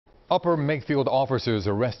Upper Makefield officers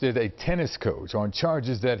arrested a tennis coach on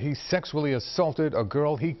charges that he sexually assaulted a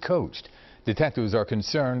girl he coached. Detectives are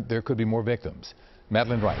concerned there could be more victims.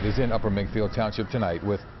 Madeleine Wright is in Upper Makefield Township tonight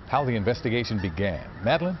with how the investigation began.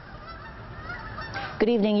 Madeleine? Good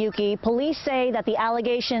evening, Yuki. Police say that the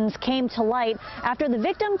allegations came to light after the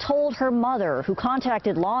victim told her mother, who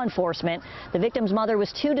contacted law enforcement. The victim's mother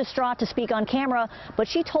was too distraught to speak on camera, but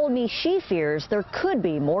she told me she fears there could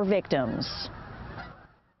be more victims.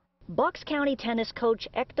 Bucks County tennis coach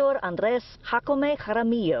Hector Andres Jacome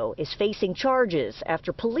Jaramillo is facing charges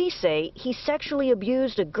after police say he sexually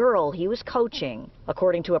abused a girl he was coaching.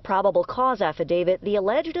 According to a probable cause affidavit, the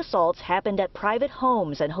alleged assaults happened at private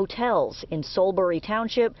homes and hotels in Soulbury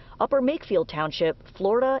Township, Upper Makefield Township,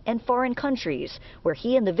 Florida, and foreign countries, where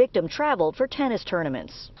he and the victim traveled for tennis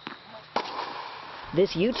tournaments.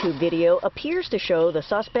 This YouTube video appears to show the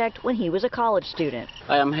suspect when he was a college student.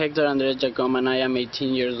 I am Hector Andres Jacome and I am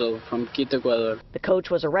 18 years old from Quito, Ecuador. The coach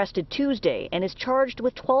was arrested Tuesday and is charged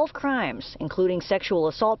with 12 crimes, including sexual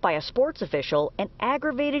assault by a sports official and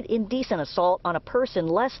aggravated indecent assault on a person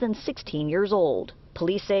less than 16 years old.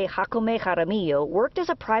 Police say Jacome Jaramillo worked as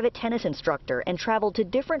a private tennis instructor and traveled to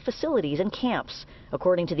different facilities and camps.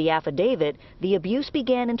 According to the affidavit, the abuse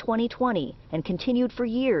began in 2020 and continued for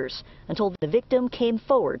years until the victim came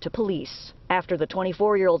forward to police. After the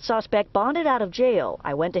 24-year-old suspect bonded out of jail,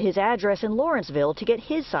 I went to his address in Lawrenceville to get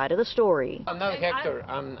his side of the story. I'm not Hector.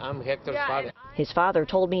 I'm Hector's father. His father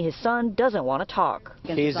told me his son doesn't want to talk.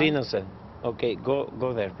 He's innocent. Okay,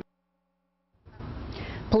 go there.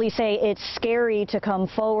 Police say it's scary to come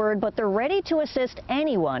forward, but they're ready to assist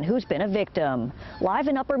anyone who's been a victim. Live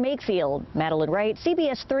in Upper Makefield, Madeleine Wright,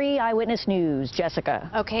 CBS 3 Eyewitness News. Jessica.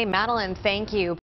 Okay, Madeleine, thank you.